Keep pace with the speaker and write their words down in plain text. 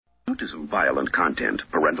to some violent content.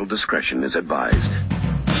 Parental discretion is advised.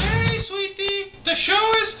 Hey, sweetie, the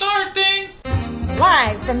show is starting.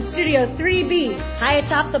 Live from Studio 3B, high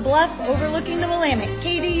atop the bluff overlooking the Willamette,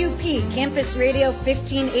 KDUP Campus Radio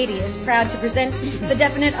 1580 is proud to present the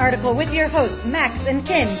Definite Article with your hosts, Max and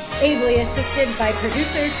Ken, ably assisted by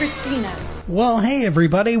producer Christina. Well, hey,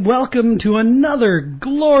 everybody. Welcome to another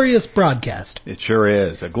glorious broadcast. It sure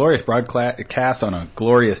is. A glorious broadcast on a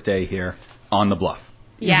glorious day here on the bluff.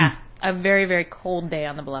 Yeah, a very, very cold day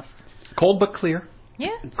on the bluff. Cold but clear.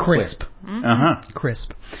 Yeah. Crisp. Mm-hmm.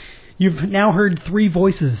 Crisp. You've now heard three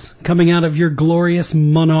voices coming out of your glorious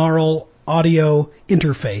monaural audio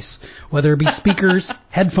interface. Whether it be speakers,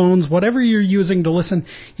 headphones, whatever you're using to listen,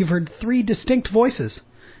 you've heard three distinct voices.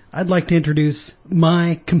 I'd like to introduce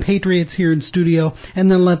my compatriots here in studio and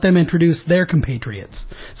then let them introduce their compatriots.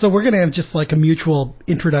 So we're going to have just like a mutual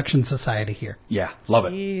introduction society here. Yeah, love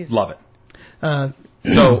it. Jeez. Love it.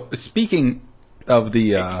 So speaking of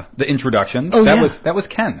the introductions, that was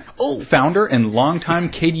Ken, founder and longtime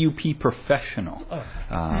KDUP professional.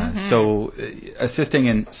 So assisting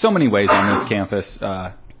in so many ways on this campus,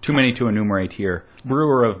 too many to enumerate here.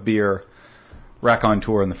 Brewer of beer,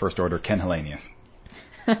 raconteur in the first order, Ken Hellenius.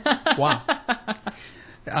 Wow.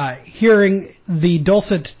 Hearing the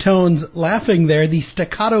dulcet tones laughing there, the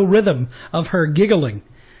staccato rhythm of her giggling.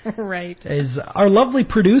 Right. Is our lovely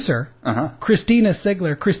producer, Christina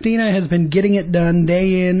Sigler. Christina has been getting it done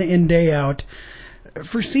day in and day out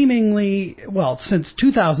for seemingly, since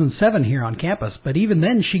 2007 here on campus. But even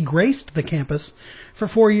then, she graced the campus for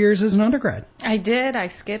 4 years as an undergrad. I did. I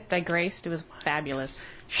skipped. I graced. It was fabulous.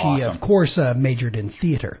 She, awesome. of course, majored in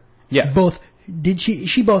theater. Yes.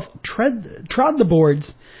 She both trod the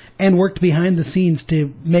boards and worked behind the scenes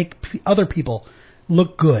to make other people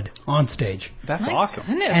look good on stage. That's awesome.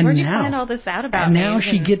 Goodness, and where'd you now, find all this out about and me? now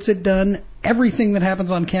she gets it done. Everything that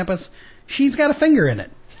happens on campus, she's got a finger in it.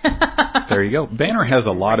 There you go. Banner has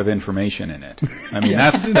a lot of information in it. I mean,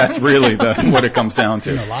 that's really what it comes down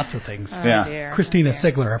to. Lots of things. Oh, yeah. Dear. Christina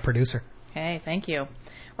Sigler, our producer. Hey, thank you.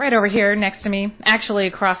 Right over here next to me, actually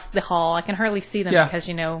across the hall. I can hardly see them because,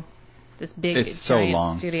 this big it's so giant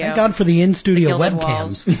long. studio. Thank God for the in-studio The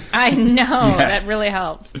webcams. I know. Yes. That really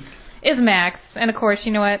helps. Is Max. And, of course,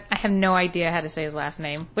 you know what? I have no idea how to say his last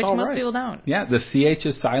name, which most people don't. Yeah, the CH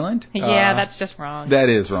is silent. Yeah, that's just wrong. That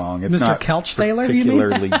is wrong. It's Mr. not Couchthaler, do you mean?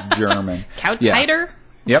 particularly German. Couchhider?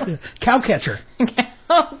 Yep. Cowcatcher.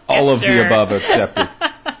 All of the above accepted.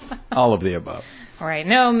 All of the above. All right.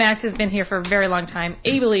 No, Max has been here for a very long time,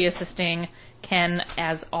 ably assisting Ken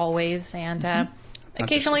as always, and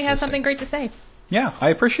occasionally has something great to say. Yeah, I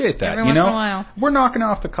appreciate that. Every once in a while. We're knocking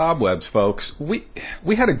off the cobwebs, folks. We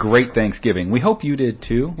had a great Thanksgiving. We hope you did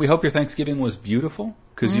too. We hope your Thanksgiving was beautiful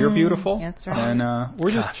because you're beautiful. That's right. And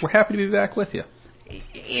we're happy to be back with you.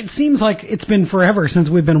 It seems like it's been forever since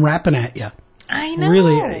we've been rapping at you. I know.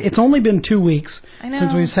 Really, it's only been 2 weeks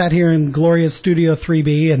since we've sat here in glorious Studio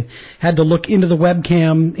 3B and had to look into the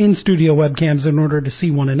webcam, in-studio webcams, in order to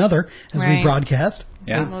see one another as we broadcast.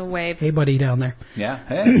 Yeah. Little wave. Hey, buddy down there. Yeah,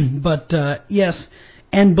 hey. But, yes,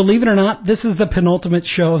 and believe it or not, this is the penultimate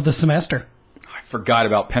show of the semester. I forgot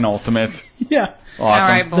about penultimate. Yeah. Awesome. All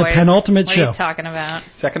right, boys. The penultimate what show. What are you talking about?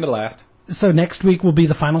 Second to last. So next week will be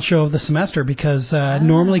the final show of the semester because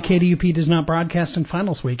normally KDUP does not broadcast in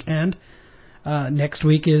finals week, and next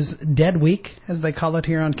week is Dead Week, as they call it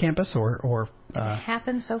here on campus, or it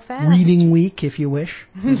happens so fast. Reading Week, if you wish.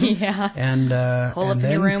 Yeah. And pull up in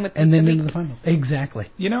your room with and then the into week. the finals. Exactly.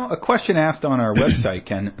 A question asked on our website,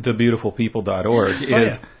 Ken, thebeautifulpeople.org,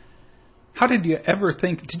 is how did you ever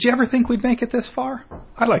think we'd make it this far?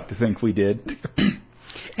 I'd like to think we did.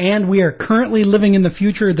 And we are currently living in the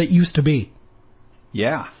future that used to be.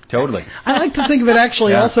 Yeah, totally. I like to think of it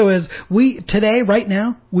actually also as right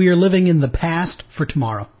now, we are living in the past for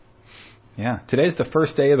tomorrow. Yeah, today's the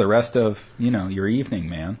first day of the rest of, your evening,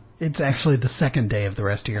 man. It's actually the second day of the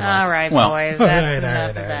rest of your life. All right, boys. That's enough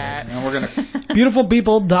of that. And we're gonna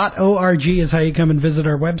Beautifulpeople.org is how you come and visit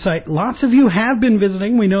our website. Lots of you have been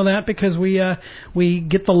visiting. We know that because we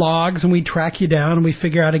get the logs and we track you down and we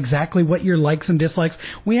figure out exactly what your likes and dislikes.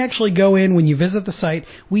 We actually go in when you visit the site.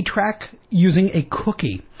 We track using a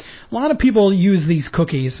cookie. A lot of people use these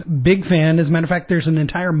cookies. Big fan. As a matter of fact, there's an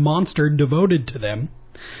entire monster devoted to them.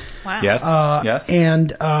 Wow. Yes. Yes.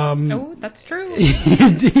 And that's true.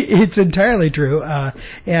 it's entirely true.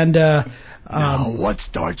 What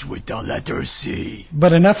starts with the letter C?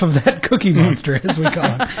 But enough of that Cookie Monster, as we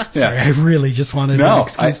call it. Sorry, I really just wanted an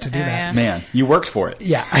excuse to do that. Yeah. Man, you worked for it.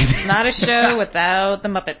 Yeah, I did. Not a show without the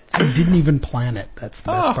Muppets. I didn't even plan it. That's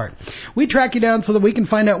the best part. We track you down so that we can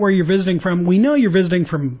find out where you're visiting from. We know you're visiting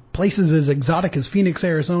from places as exotic as Phoenix,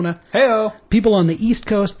 Arizona. Heyo. People on the East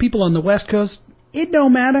Coast, people on the West Coast. It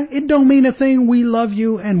don't matter. It don't mean a thing. We love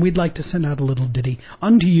you, and we'd like to send out a little ditty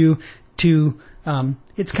unto you to...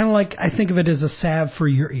 it's kind of like, I think of it as a salve for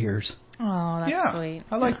your ears. Oh, that's sweet.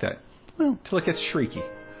 I like that. Well, till it gets shrieky.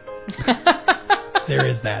 There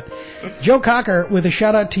is that. Joe Cocker with a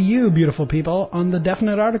shout out to you, beautiful people, on the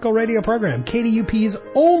Definite Article radio program, KDUP's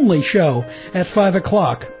only show at 5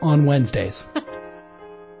 o'clock on Wednesdays.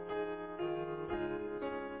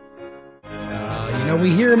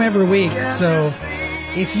 We hear them every week, so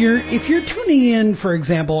if you're tuning in, for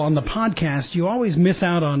example, on the podcast, you always miss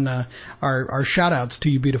out on our shout outs to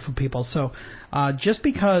you beautiful people. So just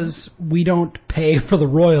because we don't pay for the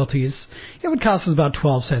royalties, it would cost us about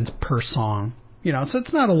 12 cents per song. So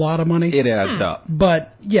it's not a lot of money. It adds up.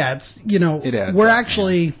 But yeah, it's it adds we're up,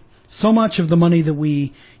 actually so much of the money that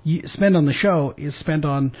we spend on the show is spent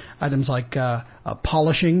on items like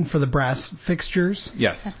polishing for the brass fixtures.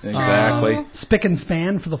 Yes, exactly. Spick and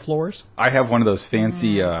span for the floors. I have one of those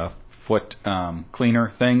fancy foot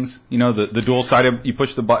cleaner things. The dual-sided, you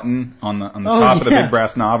push the button on the top of the big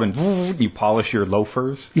brass knob and you polish your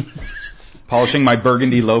loafers. Polishing my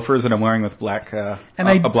burgundy loafers that I'm wearing with a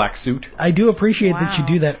black suit. I do appreciate that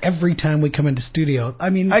you do that every time we come into studio. I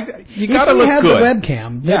mean, you gotta look good. The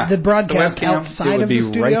webcam, the broadcast the webcam, outside of the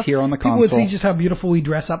studio, right here on the console. People would see just how beautiful we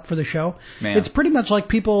dress up for the show. Man. It's pretty much like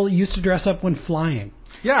people used to dress up when flying.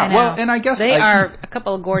 Yeah, well, and I guess they are a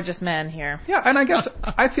couple of gorgeous men here. Yeah, and I guess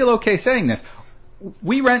I feel okay saying this.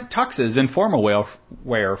 We rent tuxes and formal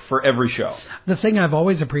wear for every show. The thing I've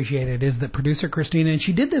always appreciated is that producer Christina, and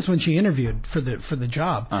she did this when she interviewed for the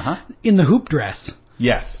job, in the hoop dress.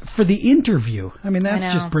 Yes. For the interview. I mean,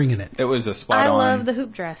 that's just bringing it. It was a spot on. I love the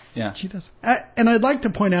hoop dress. Yeah. She does. And I'd like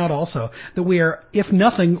to point out also that we are, if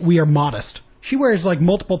nothing, we are modest. She wears like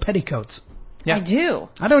multiple petticoats. Yeah. I do.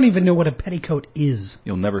 I don't even know what a petticoat is.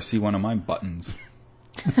 You'll never see one of my buttons.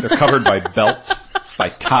 They're covered by belts, by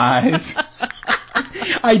ties.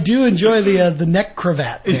 I do enjoy the neck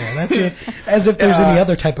cravat there. That's as if there's any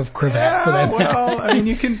other type of cravat for that. Well, I mean,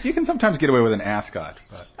 you can sometimes get away with an ascot,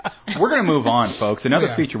 but we're going to move on, folks.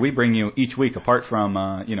 Another feature we bring you each week, apart from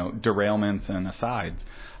derailments and asides,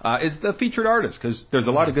 is the featured artist, because there's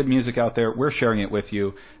a lot of good music out there. We're sharing it with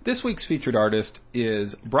you. This week's featured artist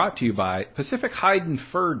is brought to you by Pacific Hide and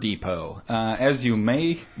Fur Depot. As you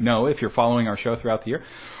may know, if you're following our show throughout the year,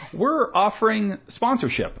 we're offering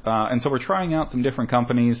sponsorship. And so we're trying out some different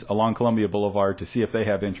companies along Columbia Boulevard to see if they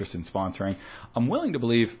have interest in sponsoring. I'm willing to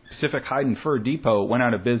believe Pacific Hide and Fur Depot went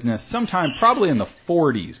out of business sometime probably in the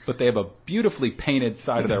 40s, but they have a beautifully painted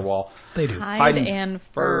side of their wall. They do. Hide and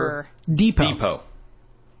Fur Depot.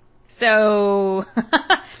 So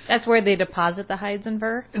that's where they deposit the hides and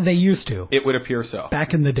fur? They used to. It would appear so.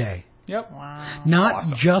 Back in the day. Yep. Wow.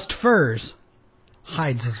 Not just furs.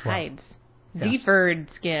 Hides as well. Hides. Yeah. Deferred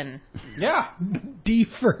skin. Yeah.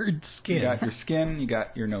 Deferred skin. You got your skin, you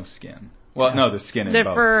got your no skin. Well, no, there's skin in both.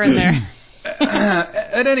 There's fur in there.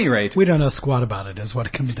 At any rate. We don't know squat about it, is what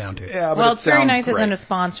it comes down to. Yeah, well, it's very nice of them to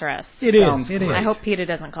sponsor us. It is. I hope PETA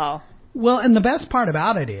doesn't call. Well, and the best part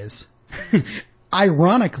about it is,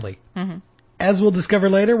 ironically, as we'll discover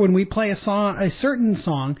later when we play a certain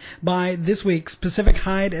song by this week's Pacific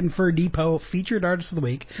Hide and Fur Depot featured artist of the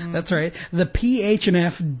week. That's right, the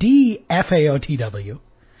PHNF DFAOTW.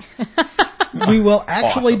 We will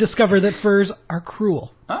actually discover that furs are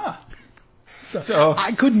cruel. So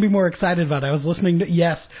I couldn't be more excited about it. I was listening to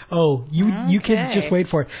you kids just wait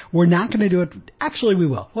for it. We're not going to do it. Actually, we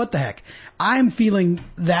will. What the heck? I'm feeling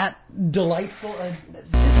that delightful.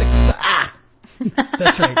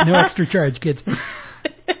 That's right. No extra charge, kids.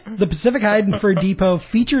 The Pacific Hide and Fur Depot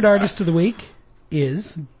featured artist of the week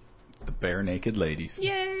is the Barenaked Ladies.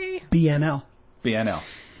 Yay! BNL.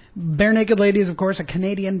 Barenaked Ladies, of course, a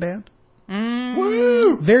Canadian band.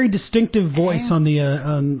 Woo! Very distinctive voice on the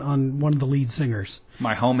on one of the lead singers.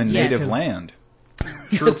 My home and native land.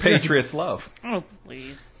 True patriots love. Oh,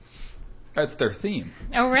 please. That's their theme.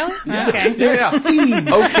 Oh, really? Yeah. Okay. Yeah. Theme.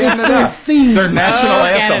 Oh, Canada. Theme. Their national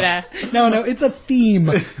anthem. Canada. No, it's a theme.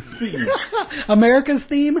 America's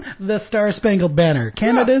theme, the Star Spangled Banner.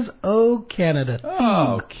 Canada's Oh, Canada. Theme.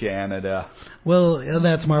 Oh, Canada. Well,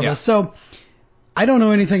 that's marvelous. Yeah. So, I don't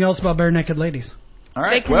know anything else about Barenaked Ladies. All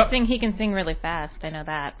right. He can sing really fast. I know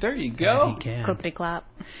that. There you go. Yeah, he can. Clippity clop.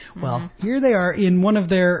 Well, here they are in one of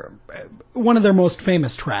their most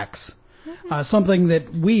famous tracks. Something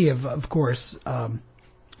that we have, of course,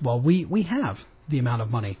 we have the amount of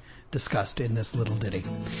money discussed in this little ditty.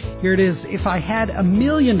 Here it is. If I had $1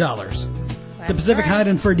 million, the Pacific Hide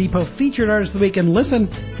and Fur Depot featured artist of the week, and listen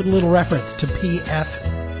for the little reference to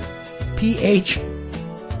PH,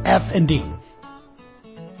 F, and D.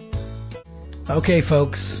 Okay,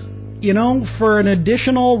 folks. You know, for an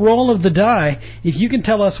additional roll of the die, if you can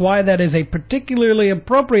tell us why that is a particularly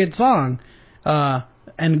appropriate song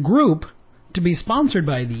and group to be sponsored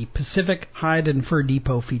by the Pacific Hide and Fur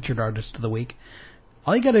Depot featured artist of the week,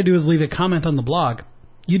 all you got to do is leave a comment on the blog.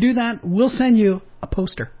 You do that, we'll send you a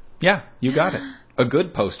poster. Yeah, you got it. A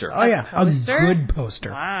good poster. Oh, yeah, a good poster.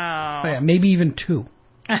 Wow. Oh, yeah, maybe even 2.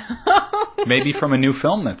 Maybe from a new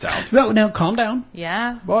film that's out. No, calm down.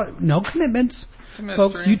 Yeah. Well, no commitments.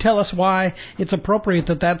 Folks, you tell us why it's appropriate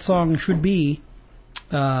that song should be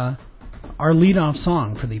our lead-off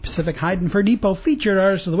song for the Pacific Hide and Fur Depot featured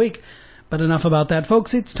artist of the week. But enough about that,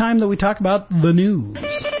 folks. It's time that we talk about the news.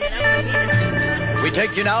 We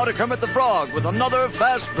take you now to Kermit the Frog with another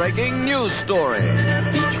fast-breaking news story.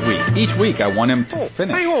 Each week I want him to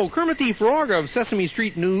finish. Hey, Kermit the Frog of Sesame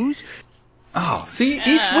Street News. Oh, see,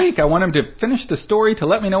 each week I want him to finish the story to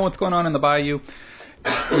let me know what's going on in the bayou.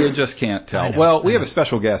 You just can't tell. Well, we have a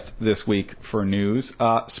special guest this week for news.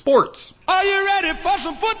 Sports. Are you ready for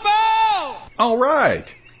some football? All right.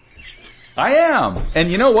 I am. And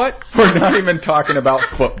you know what? We're not even talking about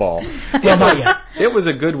football. It was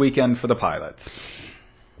a good weekend for the Pilots.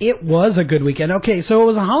 It was a good weekend. Okay, so it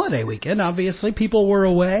was a holiday weekend. Obviously, people were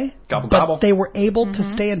away. Gobble. They were able to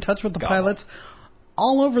stay in touch with the Pilots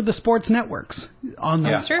all over the sports networks on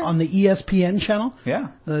the ESPN channel. Yeah.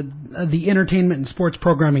 The Entertainment and Sports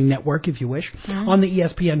Programming Network, if you wish. On the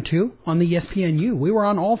ESPN2, on the ESPNU. We were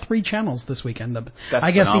on all 3 channels this weekend.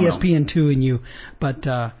 I guess phenomenal. ESPN2 and U. But,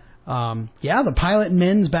 the Pilot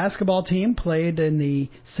men's basketball team played in the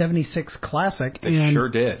 76 Classic. They sure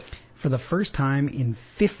did. For the first time in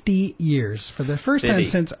 50 years. For the first time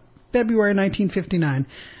since February 1959,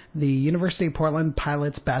 the University of Portland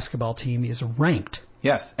Pilots basketball team is ranked.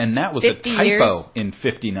 Yes, and that was a typo years. in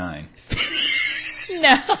 59.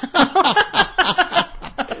 No.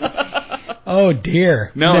 Oh,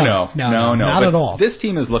 dear. No, not at all. This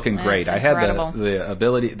team is looking great. That's I had incredible. the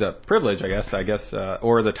ability, the privilege, I guess,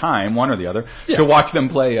 or the time, one or the other, to watch them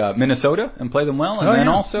play Minnesota and play them well, and then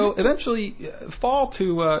also eventually fall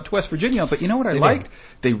to West Virginia. But you know what I liked?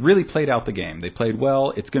 They really played out the game. They played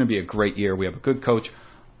well. It's going to be a great year. We have a good coach.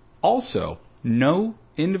 Also, no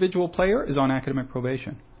individual player is on academic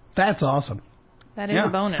probation. That's awesome. That is a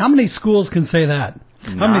bonus. How many schools can say that?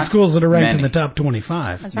 How many schools that are ranked in the top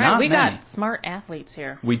 25? That's right. We got smart athletes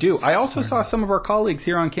here. We do. I also saw some of our colleagues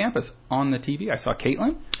here on campus on the TV. I saw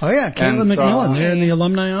Caitlin. Oh, yeah. Caitlin McMillan. They're in the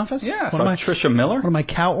alumni office. Yeah. I saw Tricia Miller. One of my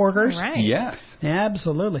cow workers. Right. Yes.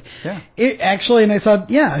 Absolutely. Yeah. And I saw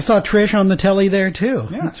Trish on the telly there, too.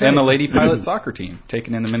 Yeah. That's right. And the Lady Pilot soccer team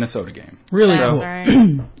taking in the Minnesota game. Really That's cool.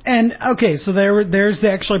 Right. And, okay, so there's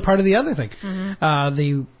actually part of the other thing.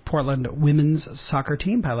 The Portland women's soccer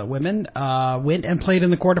team, Pilot women, went and played in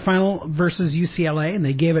the quarterfinal versus UCLA, and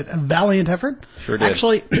they gave it a valiant effort. Sure did.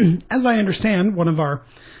 Actually, as I understand, one of our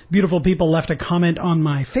beautiful people left a comment on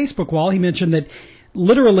my Facebook wall. He mentioned that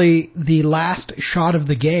literally the last shot of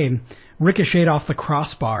the game ricocheted off the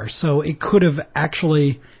crossbar, so it could have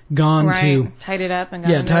actually gone to tied it up and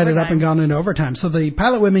gone into overtime. So the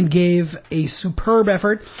Pilot women gave a superb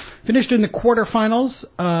effort, finished in the quarterfinals,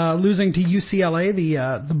 losing to UCLA,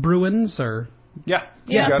 the Bruins or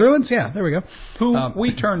Bruins. Yeah, there we go. Who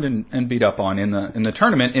we turned and beat up on in the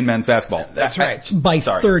tournament in men's basketball. That's right, by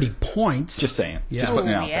 30 points. Just saying. Yeah. Just putting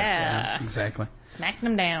it out there. Yeah, exactly. Smacking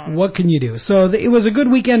them down. What can you do? So it was a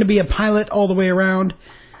good weekend to be a Pilot all the way around.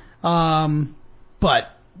 But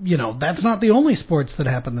that's not the only sports that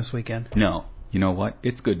happened this weekend. No. You know what?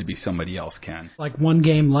 It's good to be somebody else, Ken. Like one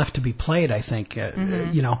game left to be played, I think,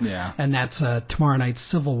 Yeah. And that's tomorrow night's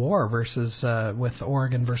Civil War versus with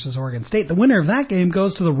Oregon versus Oregon State. The winner of that game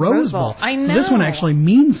goes to the Rose Bowl. I know. So this one actually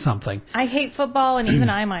means something. I hate football, and even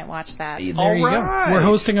I might watch that. There you go. We're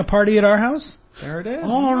hosting a party at our house. There it is.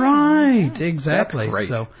 All right. Exactly. That's great.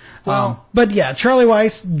 So, but yeah, Charlie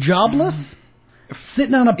Weiss, jobless.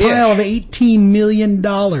 Sitting on a pile of $18 million.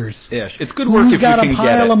 Ish. It's good work if you can get it. Who's got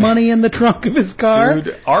a pile of money in the trunk of his car?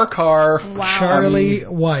 Dude, our car. Wow. Charlie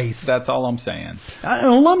Weiss. That's all I'm saying. An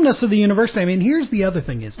alumnus of the university. I mean, here's the other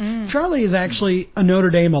thing is, Charlie is actually a Notre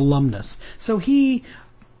Dame alumnus. So he,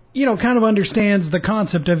 kind of understands the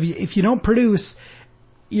concept of if you don't produce,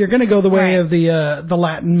 you're going to go the way of the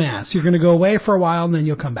Latin Mass. You're going to go away for a while and then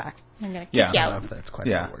you'll come back. I'm going to kick you I out. don't know if that's quite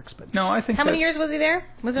how it works. But No, I think How many years was he there?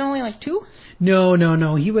 Was it only like 2?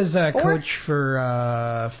 No. He was a 4? coach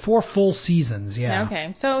for 4 full seasons, yeah.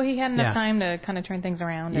 Okay, so he had enough time to kind of turn things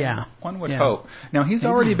around. Yeah. One would hope. Now, he's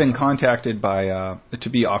already been contacted by to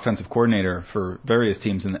be offensive coordinator for various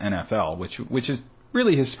teams in the NFL, which is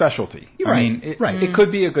really his specialty. Right. I mean, it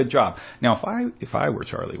could be a good job. Now, if I were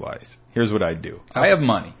Charlie Weiss, here's what I'd do. I have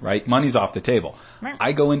money, right? Money's off the table. Right.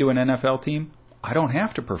 I go into an NFL team, I don't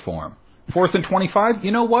have to perform. 4th and 25,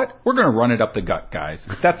 you know what? We're going to run it up the gut, guys.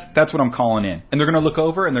 That's what I'm calling in. And they're going to look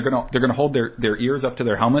over and they're going to hold their ears up to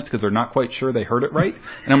their helmets because they're not quite sure they heard it right.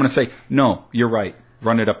 And I'm going to say, "No, you're right.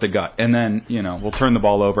 Run it up the gut." And then, we'll turn the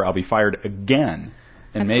ball over. I'll be fired again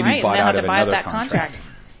and maybe bought out of another contract.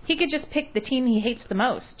 He could just pick the team he hates the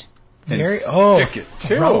most. Stick it to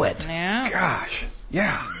throw it. Yeah. Gosh.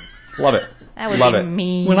 Yeah. Love it. That would Love be it.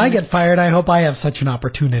 mean. When I get fired, I hope I have such an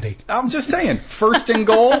opportunity. I'm just saying, 1st and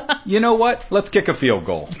goal, you know what? Let's kick a field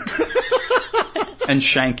goal. And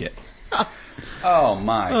shank it. Oh,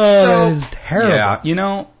 my. That is terrible.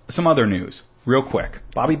 Yeah, some other news, real quick.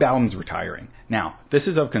 Bobby Bowden's retiring. Now, this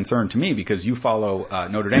is of concern to me because you follow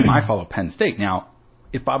Notre Dame, I follow Penn State. Now,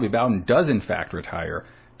 if Bobby Bowden does in fact retire,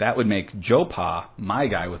 that would make Joe Pa, my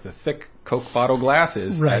guy with the thick Coke bottle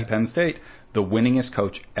glasses at Penn State, the winningest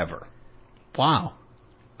coach ever. Wow.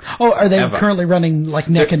 Oh, are they currently running like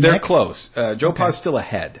neck and neck? They're close. Joe Pa's still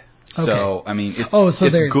ahead. So, I mean,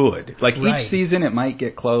 it's good. Like each season it might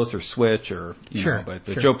get close or switch or, but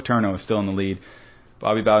Joe Paterno is still in the lead.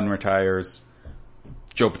 Bobby Bowden retires.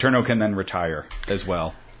 Joe Paterno can then retire as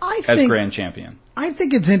well as grand champion. I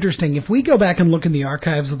think it's interesting. If we go back and look in the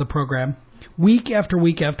archives of the program, week after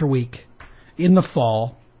week after week, in the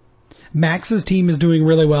fall, Max's team is doing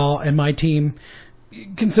really well, and my team,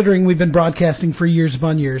 considering we've been broadcasting for years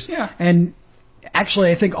upon years, and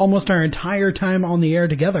actually I think almost our entire time on the air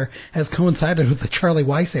together has coincided with the Charlie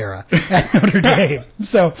Weiss era at Notre Dame.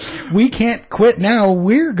 So we can't quit now.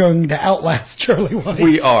 We're going to outlast Charlie Weiss.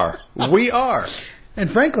 We are. And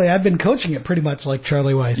frankly, I've been coaching it pretty much like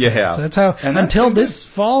Charlie Weiss. You have. So that's how. Until this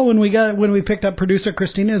fall, when we picked up producer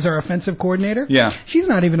Christina as our offensive coordinator. Yeah. She's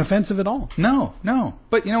not even offensive at all. No.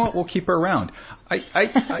 But you know what? We'll keep her around.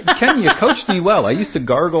 Ken, you coached me well. I used to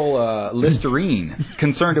gargle Listerine,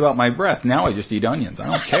 concerned about my breath. Now I just eat onions. I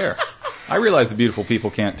don't care. I realize the beautiful people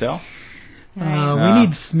can't tell. We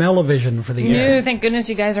need smell-o-vision for the air. Thank goodness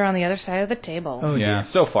you guys are on the other side of the table. Oh, yeah,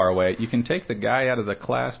 so far away. You can take the guy out of the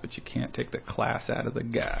class, but you can't take the class out of the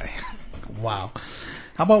guy. Wow.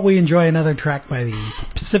 How about we enjoy another track by the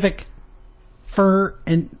Pacific Fur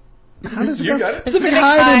and... How does it go? Got it. Pacific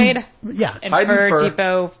Hide and Fur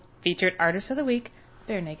Depot featured Artist of the Week,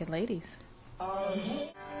 Barenaked Ladies.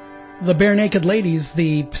 The Barenaked Ladies,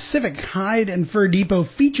 the Pacific Hide and Fur Depot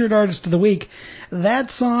featured Artist of the Week. That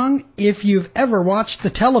song, if you've ever watched the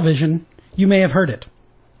television, you may have heard it.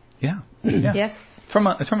 Yeah. Yes. It's from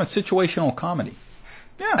a situational comedy.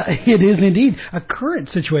 Yeah. It is indeed a current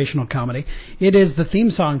situational comedy. It is the theme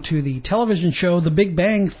song to the television show The Big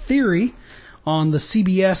Bang Theory on the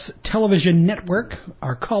CBS television network.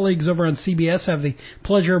 Our colleagues over on CBS have the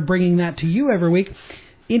pleasure of bringing that to you every week.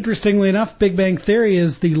 Interestingly enough, Big Bang Theory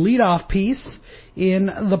is the lead-off piece in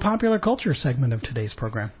the popular culture segment of today's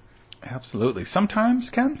program. Absolutely. Sometimes,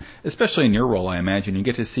 Ken, especially in your role, I imagine, you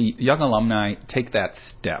get to see young alumni take that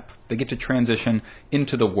step. They get to transition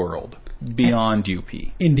into the world beyond UP.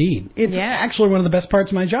 Indeed. It's actually one of the best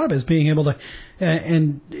parts of my job is being able to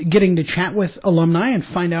and getting to chat with alumni and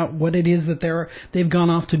find out what it is that they've gone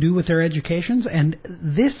off to do with their educations. And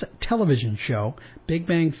this television show, Big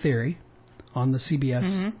Bang Theory, on the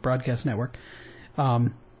CBS broadcast network,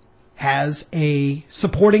 has a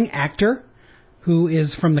supporting actor who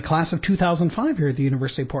is from the class of 2005 here at the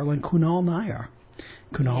University of Portland, Kunal Nair.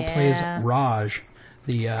 Kunal plays Raj,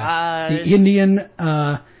 the Indian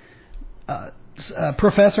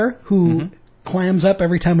professor who clams up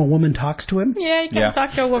every time a woman talks to him. Yeah, he can't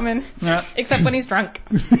talk to a woman, except when he's drunk.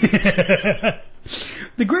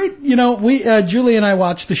 The great, we Julie and I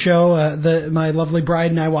watched the show. My lovely bride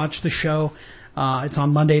and I watched the show. It's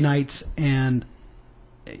on Monday nights, and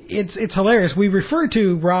it's hilarious. We refer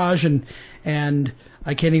to Raj and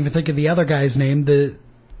I can't even think of the other guy's name. The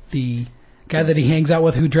guy that he hangs out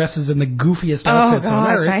with who dresses in the goofiest outfits on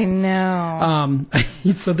earth. I know.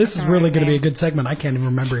 So this is really going to be a good segment. I can't even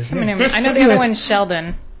remember his name. I know the other one's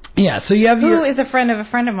Sheldon. Yeah, so you have who is a friend of a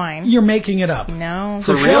friend of mine. You're making it up. No.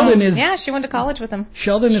 So Sheldon is... Yeah, she went to college with him.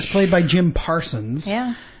 Sheldon is played by Jim Parsons.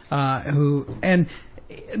 Yeah. And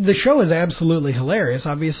the show is absolutely hilarious.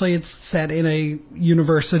 Obviously, it's set in a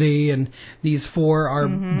university, and these four are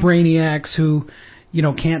brainiacs who,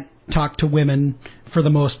 can't talk to women for the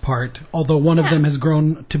most part, although one of them has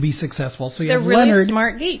grown to be successful. So they're have really Leonard.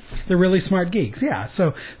 Smart geeks. They're really smart geeks, yeah.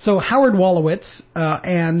 So Howard Wolowitz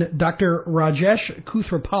and Dr. Rajesh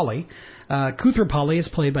Koothrappali. Koothrappali is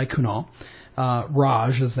played by Kunal.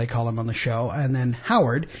 Raj, as they call him on the show, and then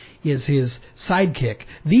Howard is his sidekick.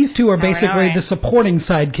 These two are basically the supporting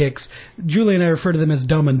sidekicks. Julie and I refer to them as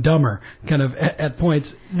Dumb and Dumber, kind of at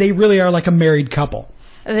points. They really are like a married couple.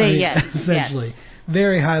 Essentially. Yes.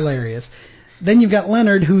 Very hilarious. Then you've got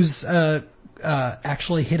Leonard, who's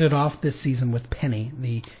actually hit it off this season with Penny,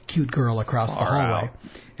 the cute girl across the hallway.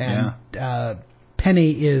 And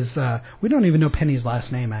Penny is, we don't even know Penny's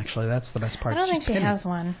last name, actually. That's the best part. I don't think she has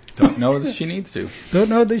one. Don't know that she needs to. Don't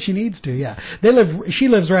know that she needs to, yeah. She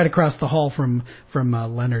lives right across the hall from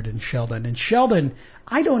Leonard and Sheldon. And Sheldon,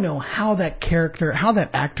 I don't know how that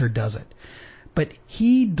actor does it, but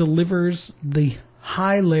he delivers the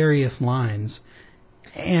hilarious lines.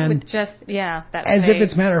 And that as if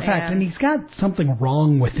it's matter of fact, and he's got something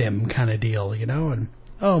wrong with him kind of deal, and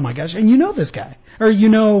oh my gosh, and you know this guy, or you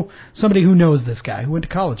know somebody who knows this guy who went to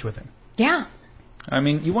college with him. Yeah. I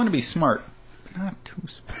mean, you want to be smart, but not too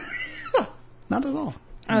smart. Not at all.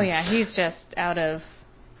 Oh yeah, he's just out of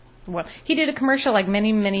he did a commercial like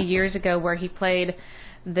many, many years ago where he played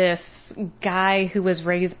this guy who was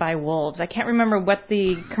raised by wolves. I can't remember what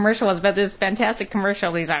the commercial was, but this fantastic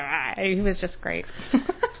commercial. He's like, he was just great.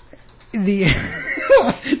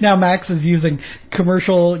 Now Max is using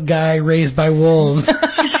commercial guy raised by wolves.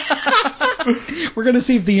 We're going to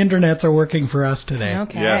see if the internets are working for us today.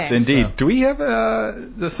 Okay. Yes, indeed. So. Do we have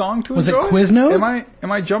the song to enjoy? Was it Quiznos?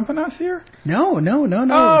 Am I jumping us here? No.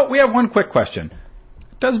 Oh, we have one quick question.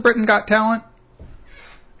 Does Britain Got Talent?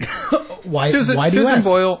 Why do you Susan ask?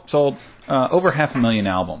 Boyle sold over 500,000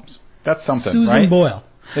 albums. That's something, Susan right? Susan Boyle.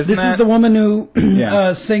 This is the woman who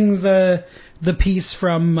sings the piece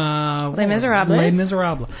from Les Miserables. Les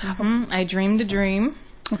Miserables. Mm-hmm. I Dreamed a Dream.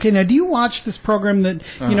 Okay, now do you watch this program that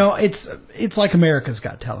it's like America's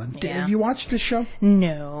Got Talent? Yeah. Have you watched this show?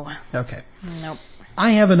 No. Okay. Nope.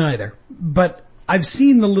 I haven't either, but I've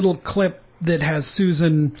seen the little clip that has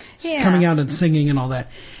Susan coming out and singing and all that.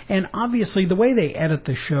 And obviously, the way they edit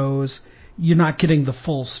the shows, you're not getting the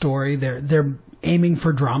full story. They're aiming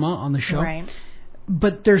for drama on the show. Right.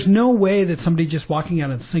 But there's no way that somebody just walking out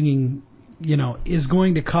and singing, is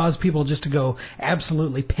going to cause people just to go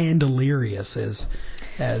absolutely pan-delirious as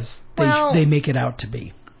they make it out to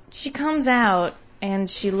be. She comes out and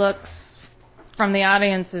she looks, from the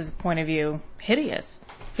audience's point of view, hideous.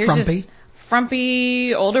 Here's Frumpy. this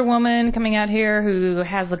frumpy older woman coming out here who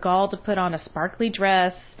has the gall to put on a sparkly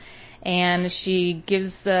dress, and she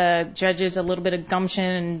gives the judges a little bit of gumption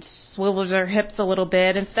and swivels her hips a little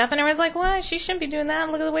bit and stuff, and everyone's like, well, she shouldn't be doing that.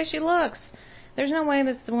 Look at the way she looks. There's no way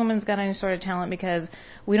this woman's got any sort of talent because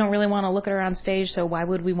we don't really want to look at her on stage, so why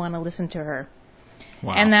would we want to listen to her?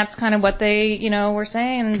 Wow. And that's kind of what they, were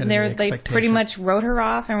saying. Kind of they pretty much wrote her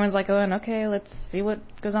off. Everyone's like, oh, okay, let's see what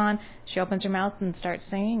goes on. She opens her mouth and starts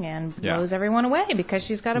singing and blows everyone away because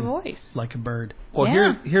she's got a voice. Like a bird. Well,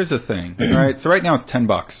 here's the thing, right? So right now it's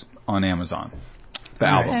 $10 on Amazon, the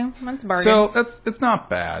album. Okay, that's a bargain. So it's not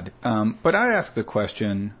bad. But I ask the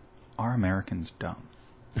question, are Americans dumb?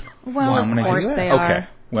 Well, of course they are. Okay.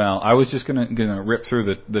 Well, I was just gonna rip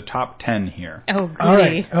through the top 10 here. Oh, goody. All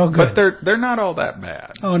right. Oh, good. But they're not all that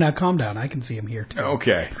bad. Oh, now calm down. I can see them here too.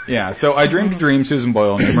 Okay. Yeah. So I Dreamed a Dream, Susan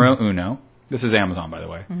Boyle, numero uno. This is Amazon, by the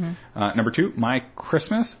way. Mm-hmm. Number 2, My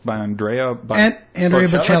Christmas by Andrea Bocelli.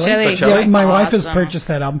 Yeah, my wife has purchased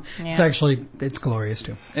that album. Yeah. It's glorious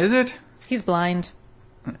too. Is it? He's blind.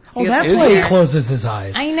 Oh, that's why he closes his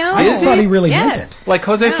eyes. I know. I thought he really meant it. Like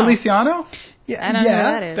Jose Feliciano? Yeah, I don't know who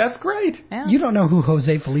that is. That's great. Yeah. You don't know who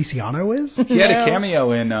Jose Feliciano is? He had a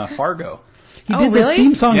cameo in Fargo. He did really? the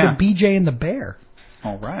theme song to BJ and the Bear.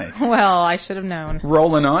 All right. Well, I should have known.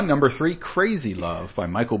 Rolling on, number 3, Crazy Love by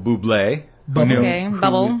Michael Bublé.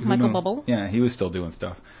 Michael Bubble. Yeah, he was still doing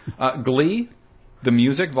stuff. Glee, The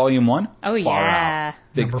Music, Volume 1. Oh, yeah.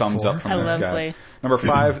 Big Number thumbs 4. up from this guy. Number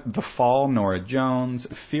 5, The Fall, Nora Jones.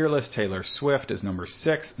 Fearless, Taylor Swift is number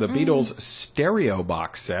 6. The Beatles Stereo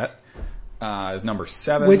Box Set is number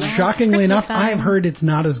 7. Which, shockingly enough, I've heard it's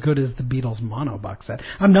not as good as the Beatles mono box set.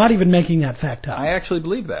 I'm not even making that fact up. I actually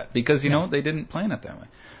believe that because, they didn't plan it that way.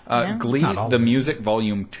 Glee, The Music,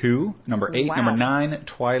 Volume 2. Number 8. Wow. Number 9,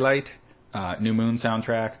 Twilight, New Moon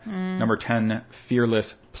soundtrack. Number 10,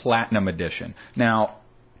 Fearless, Platinum Edition. Now,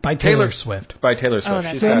 by Taylor Swift. By Taylor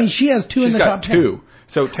Swift. Oh, she has 2 in the top 10. She's got 2.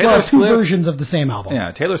 So Taylor Swift, 2 versions of the same album.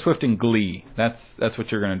 Yeah, Taylor Swift and Glee. That's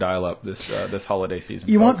what you're going to dial up this holiday season.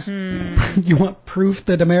 You want proof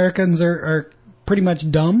that Americans are pretty much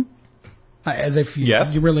dumb? As if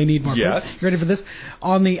you really need more proof. You ready for this?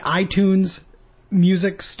 On the iTunes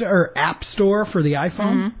app store for the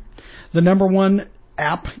iPhone, the number one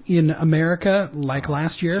app in America, like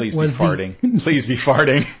last year, was farting. Please be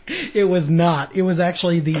farting. It was not. It was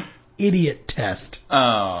actually the idiot test.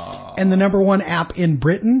 Oh. And the number one app in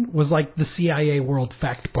Britain was like the CIA World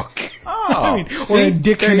Fact Book. Oh. Or a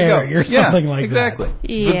dictionary or something like exactly. that.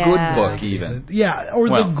 The Good Book, even. Yeah, or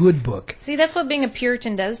the Good Book. See, that's what being a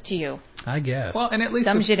Puritan does to you. I guess. Well, and at least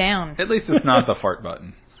dumbs you down. At least it's not the fart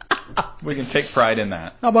button. We can take pride in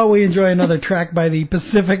that. How about we enjoy another track by the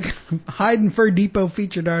Pacific Hide and Fur Depot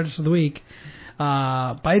Featured Artist of the Week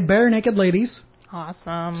by Barenaked Ladies.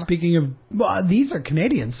 Awesome. Speaking of, these are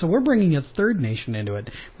Canadians, so we're bringing a third nation into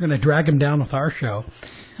it. We're going to drag them down with our show.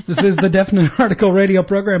 This is the Definite Article radio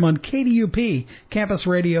program on KDUP, Campus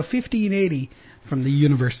Radio 1580 from the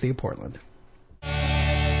University of Portland.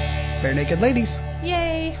 Barenaked Ladies.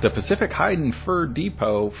 Yay. The Pacific Hide and Fur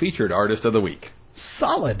Depot Featured Artist of the Week.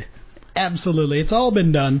 Solid. Absolutely. It's all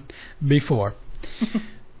been done before.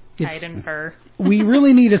 Hide and fur. We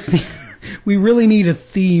really need a we really need a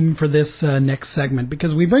theme for this next segment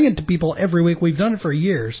because we bring it to people every week. We've done it for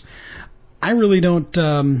years. I really don't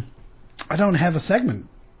have a segment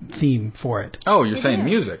theme for it. Oh, you're saying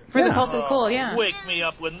music. For the Pulse of Cool, yeah. Wake me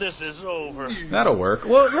up when this is over. That'll work.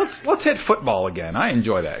 Well, let's hit football again. I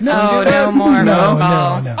enjoy that. No more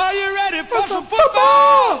football. No. Are you ready for some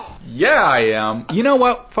football? Yeah, I am. You know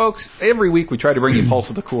what, folks? Every week we try to bring you Pulse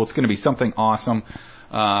of the Cool. It's going to be something awesome.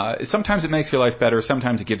 Sometimes it makes your life better.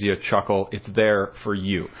 Sometimes it gives you a chuckle. It's there for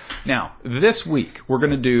you. Now, this week, we're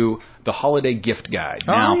going to do the holiday gift guide.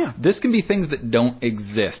 Now, this can be things that don't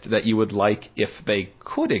exist that you would like if they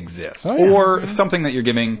could exist. Or something that you're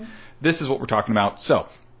giving. This is what we're talking about. So,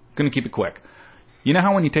 going to keep it quick. You know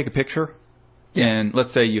how when you take a picture, and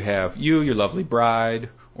let's say you have your lovely bride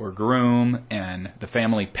or groom, and the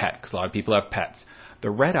family pet, because a lot of people have pets. The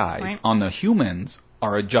red eyes on the humans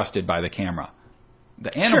are adjusted by the camera.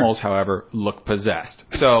 The animals, however, look possessed.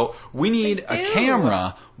 So we need a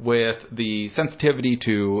camera with the sensitivity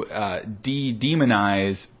to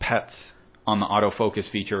demonize pets on the autofocus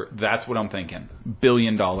feature. That's what I'm thinking. $1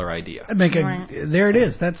 billion idea. There it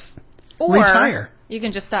is. That's or retire. You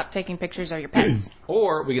can just stop taking pictures of your pets.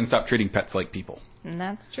 Or we can stop treating pets like people. And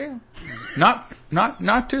that's true. Not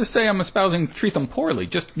to say I'm espousing treat them poorly,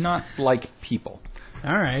 just not like people.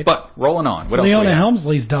 All right. But rolling on. What else Leona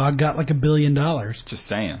Helmsley's dog got like $1 billion. Just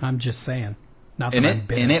saying. I'm just saying. Not that I'm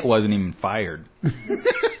bitter. And it wasn't even fired.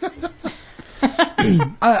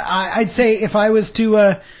 I'd say if I was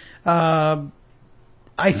to, I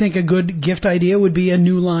think a good gift idea would be a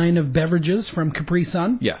new line of beverages from Capri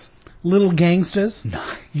Sun. Yes. Little Gangstas.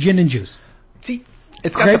 Gin and juice. See,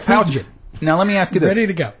 it's got the pouch. Gin. Now, let me ask you this. Ready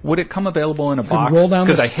to go. Would it come available in a box?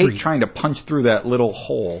 Because I hate trying to punch through that little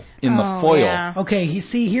hole in the foil. Yeah. Okay,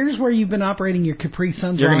 here's where you've been operating your Capri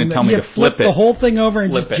Suns. You're going to tell me to flip the whole thing over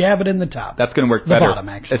and just jab it in the top. That's going to work better, bottom,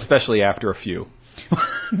 actually. Especially after a few.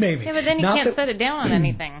 Maybe. Yeah, but then you can't set it down on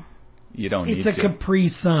anything. You don't need to. It's a Capri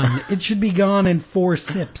Sun. It should be gone in 4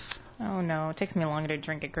 sips. Oh, no. It takes me longer to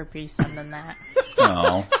drink a Capri Sun than that.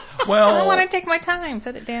 Oh. Well, I want to take my time.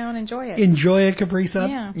 Set it down. Enjoy it. Enjoy a Capri Sun?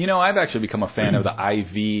 Yeah. You know, I've actually become a fan of the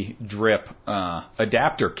IV drip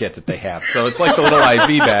adapter kit that they have. So it's like the little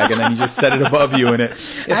IV bag, and then you just set it above you, and it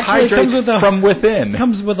hydrates from within.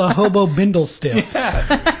 Comes with a hobo bindle stiff.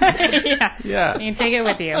 Yeah. You can take it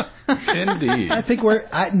with you. Indeed. I think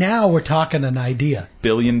now we're talking an idea. $1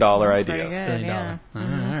 billion ideas. Very good, yeah. All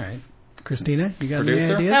right. Christina, you got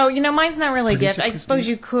Producer? any ideas? No, mine's not really a gift. I suppose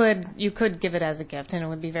you could give it as a gift, and it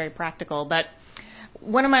would be very practical. But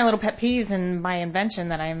one of my little pet peeves in my invention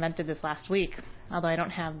that I invented this last week, although I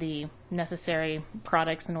don't have the necessary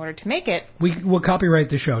products in order to make it. We'll copyright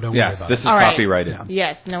the show, don't worry about it. Yes, this is copyrighted.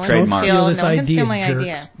 Yes, no one Trademark. can steal my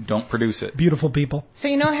idea. Don't produce it. Beautiful people. So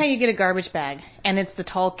you know how you get a garbage bag, and it's the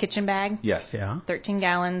tall kitchen bag? Yes. Yeah. 13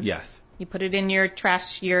 gallons. Yes. You put it in your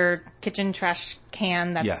kitchen trash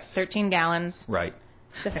can. That's 13 gallons. Right.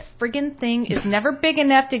 The friggin' thing is never big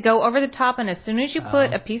enough to go over the top, and as soon as you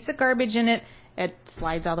put a piece of garbage in it, it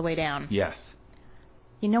slides all the way down. Yes.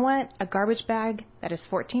 You know what? A garbage bag that is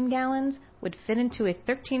 14 gallons would fit into a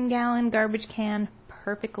 13-gallon garbage can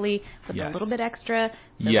perfectly with a little bit extra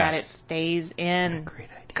so that it stays in. Great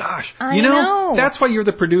idea. Gosh, I know. That's why you're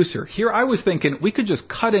the producer. Here I was thinking we could just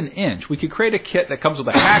cut an inch. We could create a kit that comes with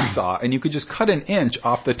a hacksaw, and you could just cut an inch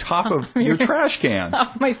off the top of your trash can.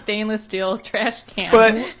 Off my stainless steel trash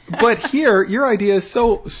can. But here, your idea is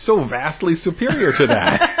so vastly superior to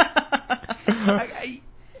that.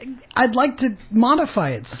 I'd like to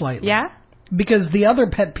modify it slightly. Yeah? Because the other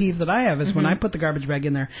pet peeve that I have is when I put the garbage bag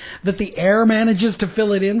in there, that the air manages to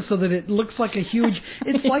fill it in so that it looks like a huge,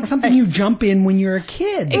 it's like something you jump in when you're a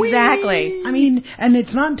kid. Exactly. I mean, and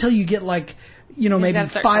it's not until you get like, maybe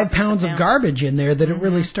 5 pounds of garbage in there that it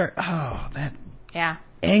really that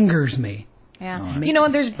angers me. Yeah.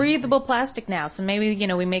 There's breathable plastic now. So maybe,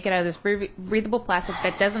 we make it out of this breathable plastic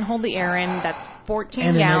that doesn't hold the air in. That's 14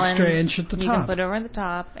 and gallons. And an extra inch at the top. You can put it over the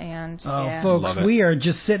top. And, folks, we are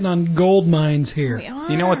just sitting on gold mines here. We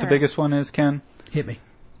are. You know what the biggest one is, Ken? Hit me.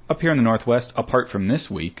 Up here in the Northwest, apart from this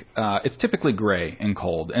week, it's typically gray and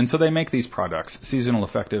cold. And so they make these products, seasonal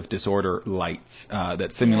affective disorder lights,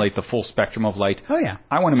 that simulate the full spectrum of light. Oh, yeah.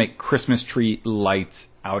 I want to make Christmas tree lights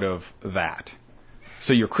out of that.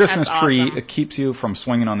 So your Christmas tree, it keeps you from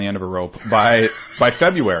swinging on the end of a rope by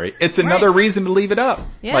February. It's another reason to leave it up.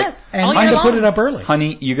 Yes. And to put it up early.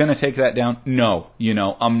 Honey, you going to take that down? No.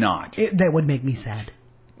 I'm not. That would make me sad.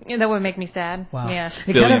 Yeah, that would make me sad. Wow. Yes.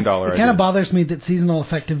 It kind of bothers me that seasonal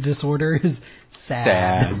affective disorder is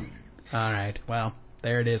sad. All right. Well,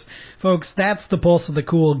 there it is. Folks, that's the Pulse of the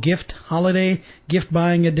Cool holiday gift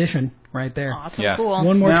buying edition. Right there. Awesome. Yes. Cool.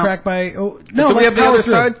 One more track by... do we have the other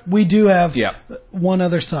side? We do have one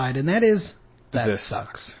other side, and that is... This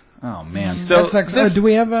sucks. Oh, man. So that sucks. Do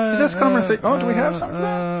we have a... This conversation... do we have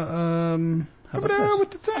something? How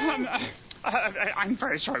about this? I'm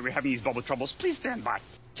very sorry we're having these bubble troubles. Please stand by.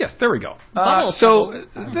 Yes, there we go.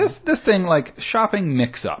 This thing, like shopping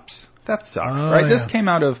mix-ups, that sucks, right? Yeah. This came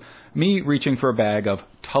out of me reaching for a bag of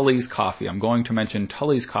Tully's coffee. I'm going to mention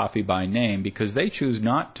Tully's coffee by name because they choose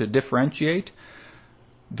not to differentiate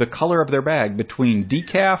the color of their bag between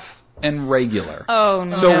decaf and regular. Oh,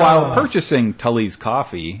 no. So while purchasing Tully's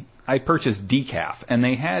coffee, I purchased decaf, and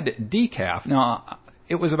they had decaf. Now,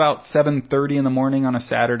 it was about 7:30 in the morning on a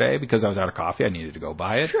Saturday because I was out of coffee. I needed to go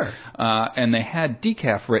buy it. Sure. And they had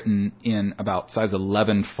decaf written in about size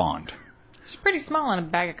 11 font. It's pretty small on a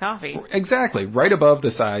bag of coffee. Exactly. Right above the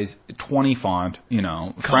size 20 font,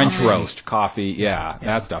 French roast, coffee,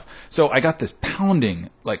 that stuff. So I got this pounding,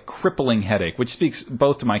 crippling headache, which speaks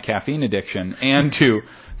both to my caffeine addiction and to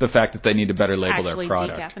the fact that they need to better label their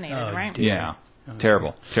product. Actually decaffeinated, right? Dear. Yeah.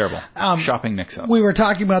 Terrible. Shopping mix-up. We were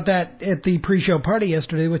talking about that at the pre-show party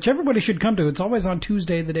yesterday, which everybody should come to. It's always on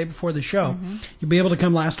Tuesday, the day before the show. Mm-hmm. You'll be able to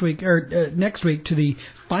come next week to the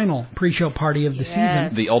final pre-show party of the season.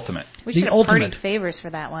 The ultimate. We should have partied favors for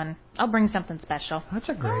that one. I'll bring something special. That's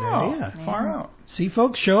a great idea. Yeah. Far out. See,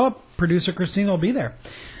 folks, show up. Producer Christina will be there.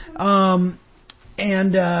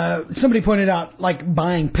 And somebody pointed out,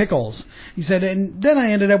 buying pickles. He said, and then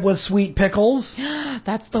I ended up with sweet pickles.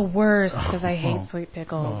 That's the worst, because I hate sweet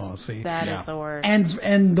pickles. Oh, see. That is the worst.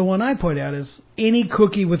 And the one I point out is any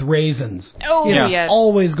cookie with raisins. Oh, yes.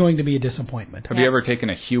 Always going to be a disappointment. Have you ever taken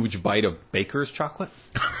a huge bite of baker's chocolate?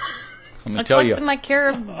 I'm going to tell you. My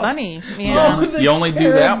Care Bunny. Yeah. You only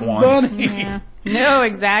do that once. Yeah. No,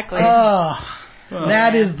 exactly.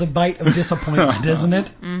 That is the bite of disappointment, isn't it?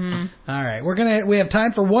 Mm-hmm. All right, we have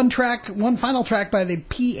time for one final track by the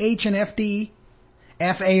PH&FD,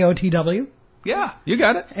 FAOTW. Yeah, you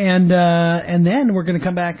got it. And then we're going to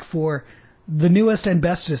come back for the newest and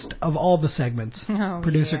bestest of all the segments,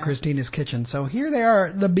 Producer Christina's Kitchen. So here they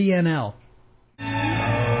are, the BNL.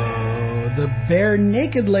 The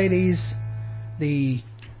Barenaked Ladies, the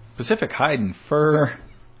Pacific Hide and Fur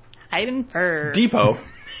Depot.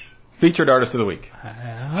 Featured Artist of the Week.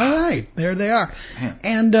 All right. There they are. Man.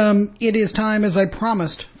 And it is time, as I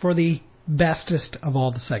promised, for the bestest of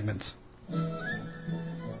all the segments.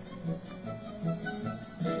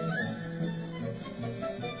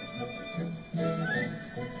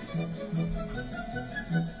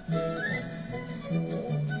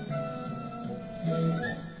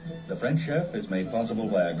 The French Chef is made possible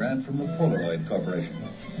by a grant from the Polaroid Corporation.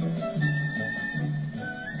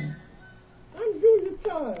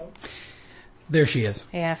 There she is.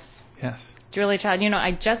 Yes. Julia Child.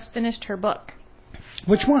 I just finished her book.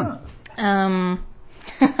 Which one? That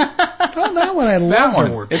one I love. That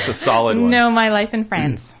one. It's a solid one. No, My Life in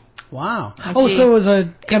France. Wow. So it was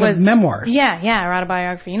a kind of memoirs. Yeah, her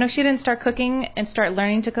autobiography. She didn't start cooking and start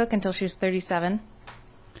learning to cook until she was 37.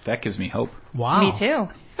 That gives me hope. Wow. Me too.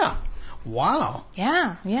 Yeah. Wow.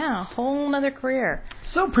 Yeah. Whole nother career.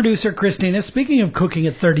 So, Producer Christina, speaking of cooking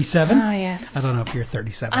at 37. Oh, yes. I don't know if you're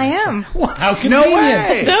 37. I am. Wow, no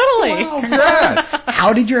way. Totally. Wow, congrats.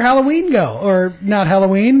 How did your Halloween go? Or not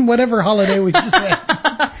Halloween, whatever holiday we just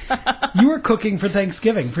had. You were cooking for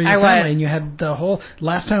Thanksgiving for your family, and you had the whole...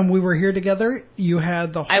 Last time we were here together, you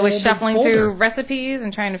had the whole... I was shuffling through recipes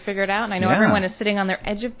and trying to figure it out, and I know everyone is sitting on their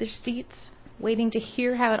edge of their seats, waiting to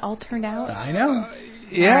hear how it all turned out. I know.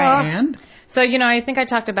 Yeah. And? So, I think I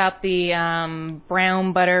talked about the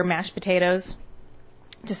brown butter mashed potatoes.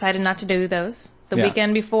 Decided not to do those. The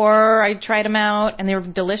weekend before, I tried them out, and they were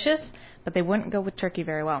delicious, but they wouldn't go with turkey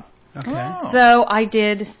very well. Okay. Oh. So I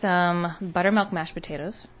did some buttermilk mashed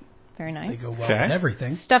potatoes. Very nice. They go well with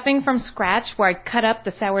everything. Stuffing from scratch, where I cut up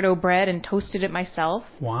the sourdough bread and toasted it myself.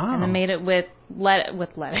 Wow. And then made it with lettuce.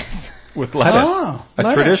 With lettuce. Oh,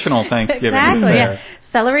 lettuce. Traditional Thanksgiving. Exactly, yeah.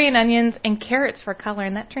 Celery and onions and carrots for color,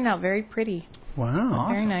 and that turned out very pretty. Wow.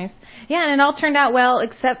 Awesome. Very nice. Yeah, and it all turned out well,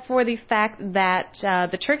 except for the fact that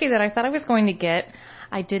the turkey that I thought I was going to get,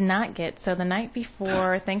 I did not get. So the night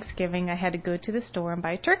before Thanksgiving, I had to go to the store and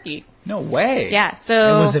buy a turkey. No way. Yeah, so...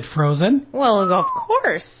 And was it frozen? Well, of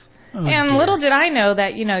course. Oh, and dear. Little did I know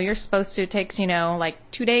that, you're supposed to, it takes, like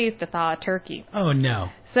 2 days to thaw a turkey. Oh, no.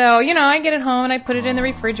 So, I get it home and I put it in the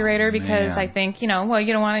refrigerator because I think, you don't want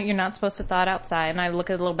it, you're not supposed to thaw it outside. And I look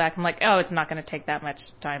at the little back, I'm like, oh, it's not going to take that much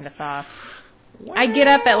time to thaw. Wow. I get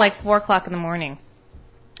up at like 4 o'clock in the morning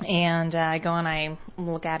and I go and I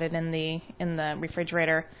look at it in the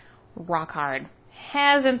refrigerator, rock hard.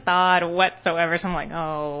 Hasn't thawed whatsoever. So I'm like,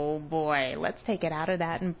 oh boy, let's take it out of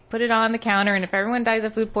that and put it on the counter. And if everyone dies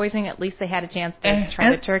of food poisoning, at least they had a chance to try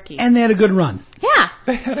the turkey. And they had a good run. Yeah.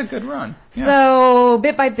 They had a good run. Yeah. So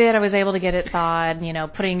bit by bit, I was able to get it thawed,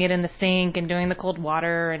 putting it in the sink and doing the cold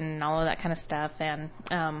water and all of that kind of stuff. And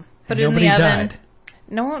put it in the oven. Died.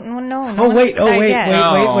 No. Oh, wait.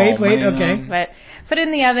 Okay. But put it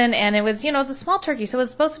in the oven, and it was, it's a small turkey, so it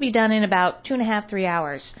was supposed to be done in about 2.5, 3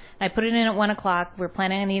 hours. And I put it in at 1 o'clock. We were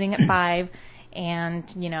planning on eating at 5, and,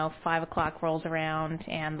 5 o'clock rolls around,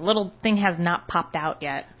 and the little thing has not popped out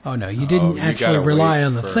yet. Oh, no, you didn't actually rely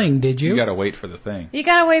on the thing, did you? You got to wait for the thing. You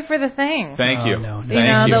got to wait for the thing. Thank you. No,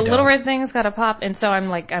 the little red thing's got to pop, and so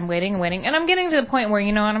I'm waiting, and I'm getting to the point where,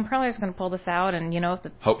 and I'm probably just going to pull this out, and, if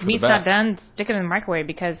the meat's not done, stick it in the microwave,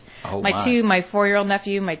 because my 4-year-old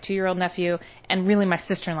nephew, my 2-year-old nephew, and really my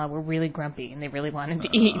sister-in-law were really grumpy, and they really wanted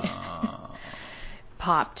to eat.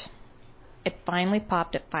 Popped. It finally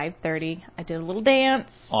popped at 5:30. I did a little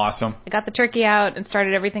dance. Awesome. I got the turkey out and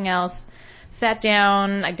started everything else. Sat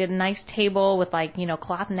down. I did a nice table with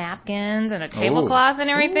cloth napkins and a tablecloth and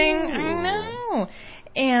everything. Ooh. I know.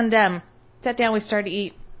 And sat down. We started to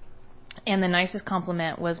eat. And the nicest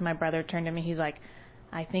compliment was my brother turned to me. He's like,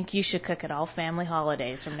 I think you should cook at all family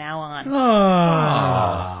holidays from now on.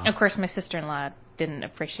 Aww. Of course, my sister-in-law didn't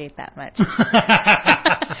appreciate that much.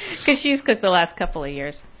 Because she's cooked the last couple of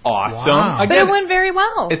years. Awesome. Wow. But it went very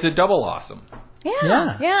well. It's a double awesome.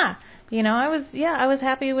 Yeah. I was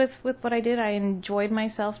happy with what I did. I enjoyed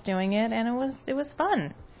myself doing it, and it was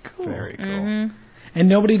fun. Cool. Very cool. Mm-hmm. And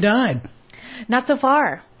nobody died. Not so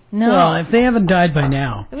far. No. Well, if they haven't died by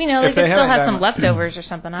now. They could still have some leftovers or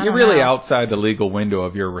something. You're really outside the legal window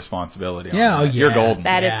of your responsibility. You're golden.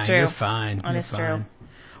 That is true. You're fine. That is true.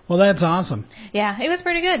 Well, that's awesome. Yeah, it was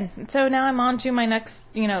pretty good. So now I'm on to my next,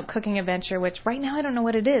 cooking adventure, which right now I don't know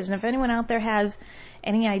what it is. And if anyone out there has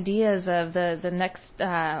any ideas of the next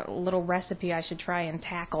little recipe I should try and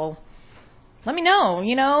tackle, let me know.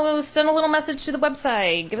 Send a little message to the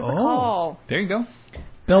website. Give us a call. There you go.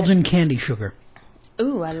 Belgian candy sugar.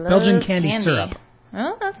 Ooh, I love Belgian candy syrup.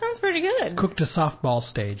 Oh, that sounds pretty good. Cooked to softball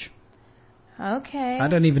stage. Okay. I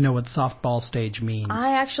don't even know what softball stage means.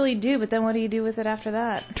 I actually do, but then what do you do with it after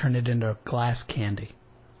that? Turn it into glass candy.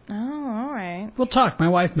 Oh, all right. We'll talk. My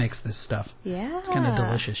wife makes this stuff. Yeah. It's kind of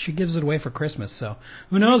delicious. She gives it away for Christmas, so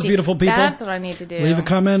who knows, beautiful people? That's what I need to do. Leave a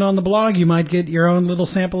comment on the blog. You might get your own little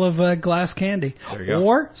sample of glass candy. There you go.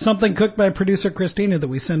 Or something cooked by producer Christina that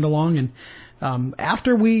we send along, and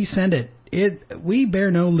after we send it, we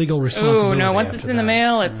bear no legal responsibility. Oh, no. Once it's in the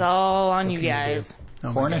mail, it's all on you guys.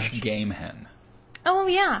 Oh, Cornish game hen. Oh,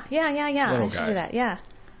 yeah. Little I should do that, yeah.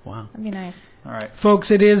 Wow. That'd be nice. All right.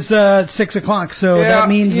 Folks, it is 6 o'clock, so that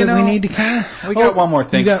means that we need to kind of... We got one more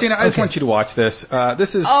thing. Christina, I just want you to watch this.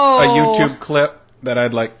 This is a YouTube clip that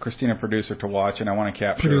I'd like Christina, producer, to watch, and I want to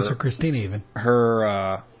capture... Producer Christina, even.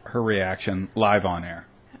 Her reaction live on air.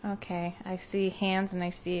 Okay. I see hands, and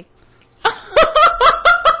I see...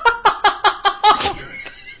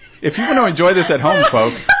 If you want to enjoy this at home,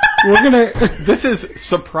 folks... We're gonna. This is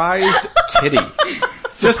Surprised Kitty.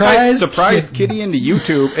 Just type Surprised Kitty into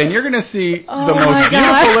YouTube, and you're gonna see the most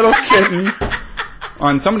beautiful little kitten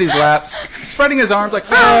on somebody's laps, spreading his arms like.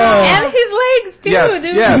 And his legs too.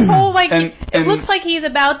 Yes. His whole it looks like he's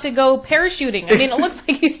about to go parachuting. I mean, it looks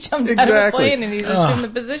like he's jumped out of a plane and he's just in the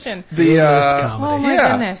position. Oh my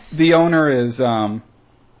goodness. The owner is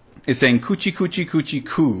saying coochie coochie coochie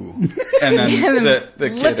coo, and then the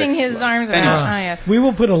kid lifting his arms around. We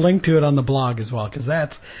will put a link to it on the blog as well, because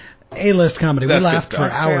A-list comedy. That's we laughed good for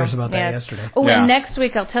stuff. hours about that yesterday. Oh, Yeah. and next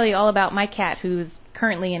week I'll tell you all about my cat who's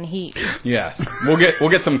currently in heat. Yes. We'll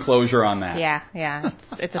get some closure on that. Yeah.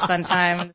 It's a fun time.